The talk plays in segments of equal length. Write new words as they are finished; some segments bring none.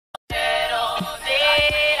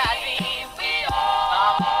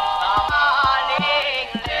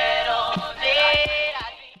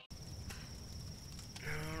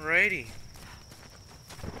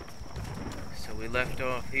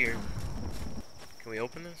we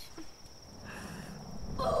open this?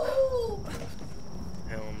 Oh.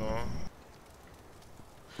 Hell no.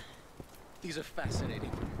 These are fascinating.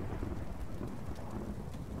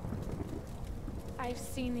 I've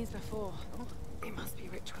seen these before. They must be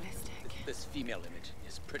ritualistic. This female image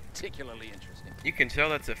is particularly interesting. You can tell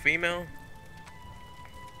that's a female?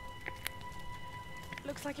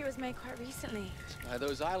 Looks like it was made quite recently. By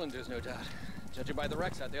those islanders, no doubt. Judging by the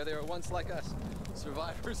wrecks out there, they were once like us.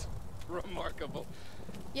 Survivors. Remarkable.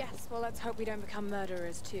 Yes, well, let's hope we don't become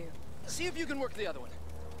murderers, too. See if you can work the other one.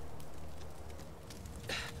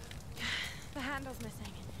 The handle's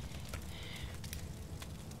missing.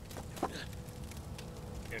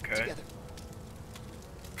 Okay. Together.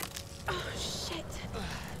 Oh, shit.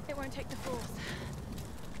 It won't take the force.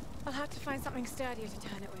 I'll have to find something sturdier to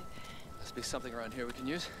turn it with. Must be something around here we can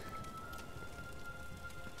use.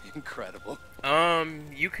 Incredible.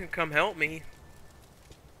 You can come help me.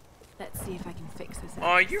 Let's see if I can fix this.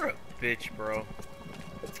 Oh, you're a bitch, bro.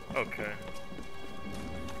 Okay.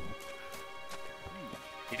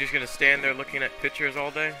 You just gonna stand there looking at pictures all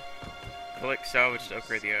day? Collect salvage to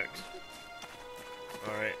upgrade the axe.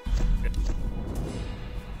 Alright.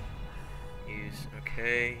 Use,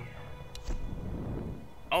 okay.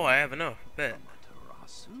 Oh, I have enough. Bet.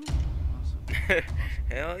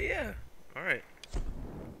 Hell yeah. Alright.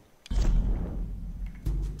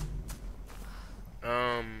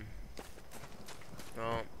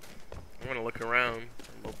 Well, I want to look around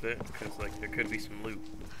a little bit, because, like, there could be some loot.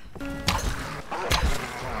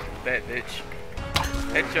 Bet, bitch.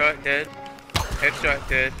 Headshot, dead. Headshot,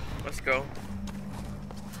 dead. Let's go.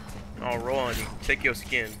 I'll roll on you. Take your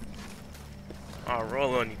skin. I'll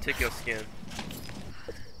roll on you. Take your skin.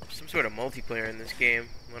 Some sort of multiplayer in this game.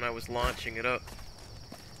 When I was launching it up,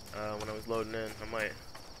 when I was loading in, I might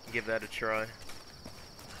give that a try.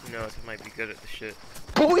 Who knows? I might be good at the shit.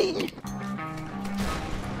 Boing!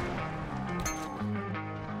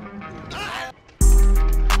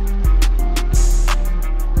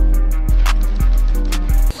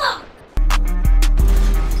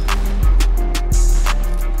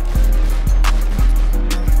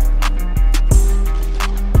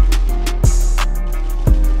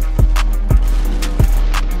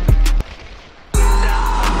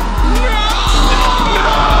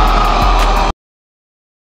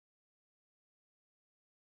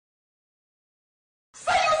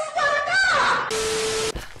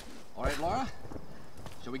 Laura,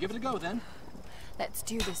 shall we give it a go then? Let's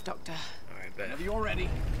do this, Doctor. Alright, bet. Whenever you're ready.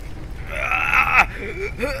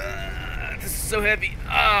 This is so heavy.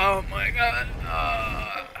 Oh my god.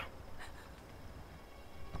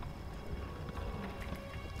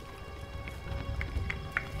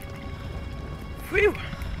 Phew.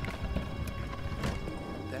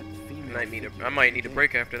 That female I might need a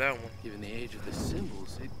break after that one. Given the age of the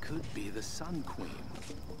symbols, it could be the Sun Queen.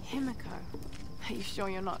 Himiko. Are you sure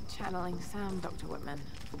you're not channeling Sam, Dr. Whitman?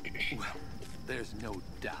 Well, there's no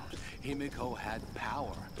doubt. Himiko had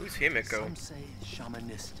power. Who's Himiko? Some say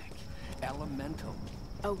shamanistic, elemental.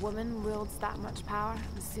 A woman wields that much power,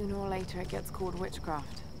 and sooner or later it gets called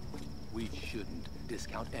witchcraft. We shouldn't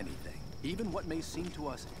discount anything, even what may seem to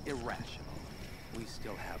us irrational. We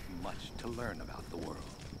still have much to learn about the world.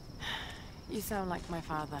 You sound like my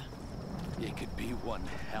father. It could be one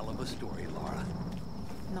hell of a story, Laura.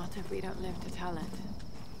 Not if we don't live to tell it.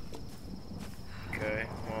 Okay,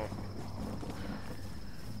 well,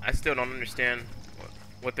 I still don't understand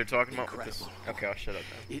what they're talking about with this. Okay, I'll shut up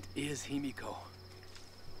now. It is Himiko.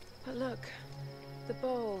 But look, the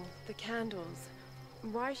bowl, the candles.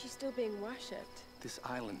 Why is she still being worshipped? This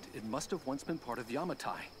island, it must have once been part of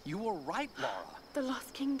Yamatai. You were right, Laura. The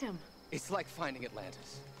Lost Kingdom. It's like finding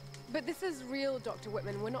Atlantis. But this is real, Dr.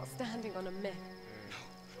 Whitman. We're not standing on a myth.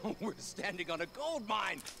 We're standing on a gold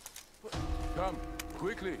mine! Come,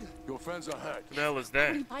 quickly. Your friends are hurt. What the hell is that?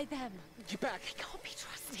 Only by them. Get back! They can't be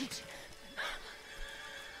trusted.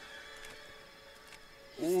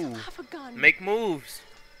 Ooh. You still have a gun. Make moves.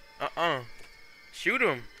 Shoot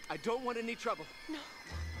him. I don't want any trouble. No.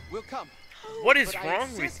 We'll come. What is But I wrong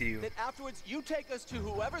insist with you? that afterwards you take us to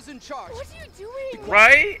whoever's in charge. What are you doing?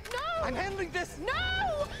 Right? No! I'm handling this!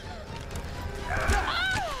 No!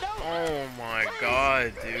 Oh my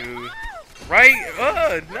god, dude. Right?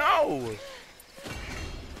 No!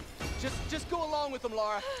 Just go along with them,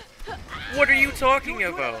 Laura. What are you talking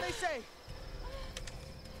Do whatever about? they say.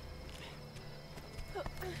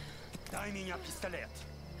 Дай меня пистолет.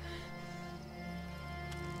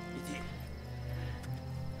 Иди.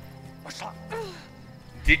 Пошла.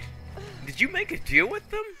 Did you make a deal with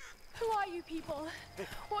them? Who are you people?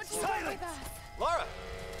 What do you want with us? Laura!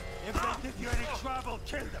 If they give you any trouble,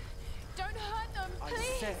 kill them. Don't hurt them, I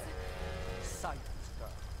please. said silence.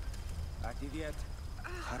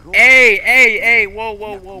 Hey, hey, hey, whoa,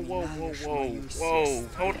 whoa, whoa, whoa, whoa, whoa, whoa,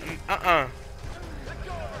 hold on,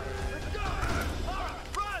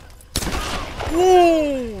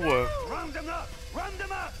 Ooh! Round them up! Round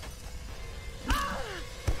them up!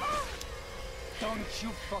 Don't you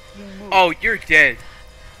fucking move! Oh, you're dead.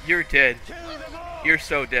 You're dead. Kill them all! You're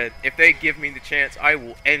so dead. If they give me the chance, I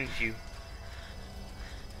will end you.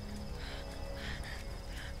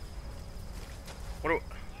 What do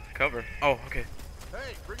cover? Oh, okay.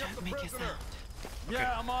 Hey, bring up the Make a prisoner. sound.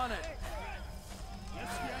 Yeah, I'm on it.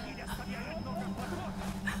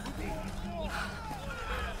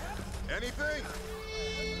 Anything?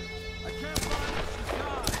 I can't find her. She's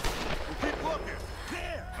gone. We'll keep looking.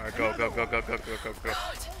 There. All right, go, go, go, go, go, go, go, go.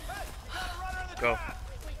 Go.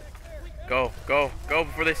 Go, go, go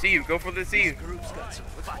before they see you. Go before they see you. Group's got some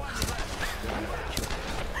fight.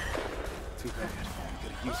 Too bad. We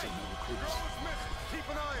could use some new recruits. Keep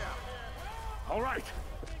an eye out. All right.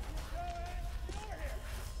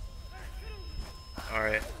 All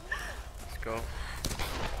right, let's go.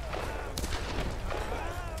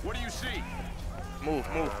 What do you see? Move,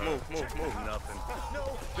 move, move, move, move. Nothing.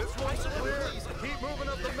 No, this one's clear. Keep moving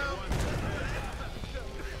up the mountain.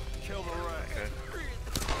 Kill the rat. Okay.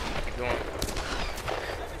 Keep going.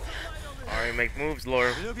 All right, make moves,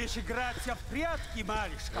 Laura. Любишь играться в прятки,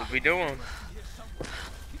 малышка? What we doing?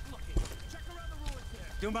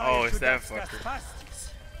 Oh, it's that fucker.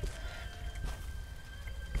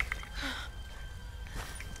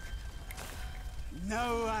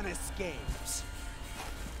 No one escapes.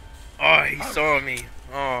 Oh, he saw me.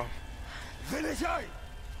 Oh. Вылезай!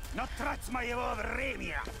 Но трать моего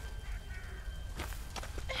времени!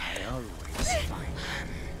 I always find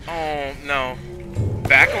Oh, no.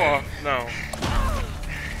 Back off. No.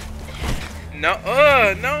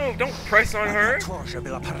 No, no. Don't press on her. тоже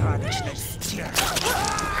была порядочной стервой.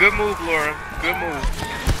 Good move, Laura. Good move.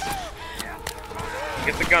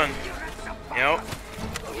 Get the gun. Yep.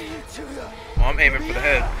 Oh, I'm aiming for the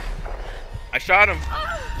head. I shot him.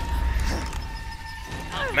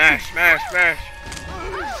 Mash, mash, mash.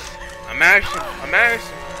 I'm mashing. I'm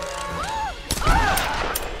mashing.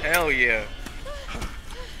 Hell yeah.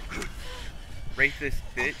 Rape this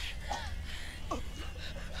bitch.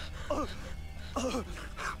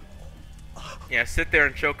 Yeah, sit there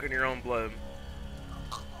and choke on your own blood.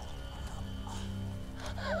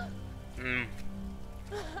 Mm.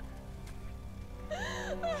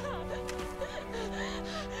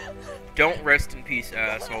 Don't rest in peace,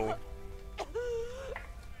 asshole.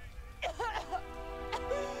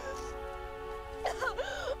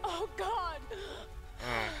 Oh God.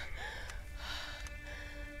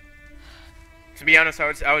 To be honest,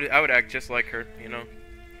 I would act just like her, you know.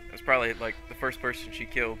 That's probably like the first person she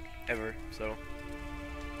killed ever, so.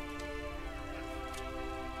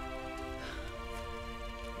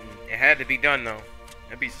 It had to be done though.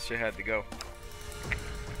 That piece of shit had to go.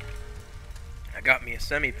 I got me a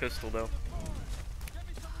semi-pistol though.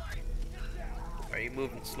 Are you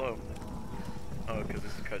moving slow? Oh, because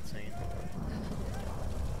it's a cutscene.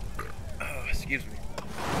 Oh, excuse me.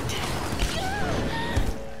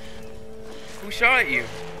 Who shot you?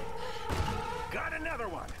 Got another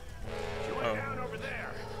one. She went down over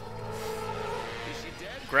there. Is she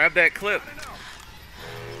dead? Grab that clip.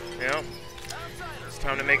 Yep. It's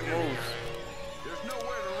time to make moves. There's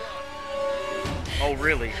nowhere to run. Oh,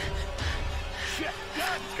 really? Shit.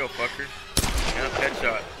 Let's go, fucker. Yep,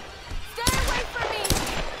 headshot. Stay away from me.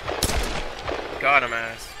 Got him,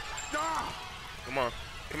 ass. Come on.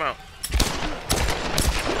 Come out.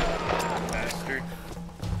 Bastard.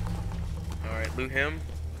 Alright, loot him.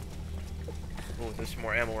 Oh, there's some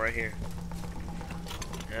more ammo right here.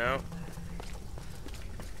 Yep.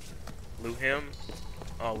 Loot him.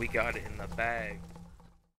 Oh, we got it in the bag.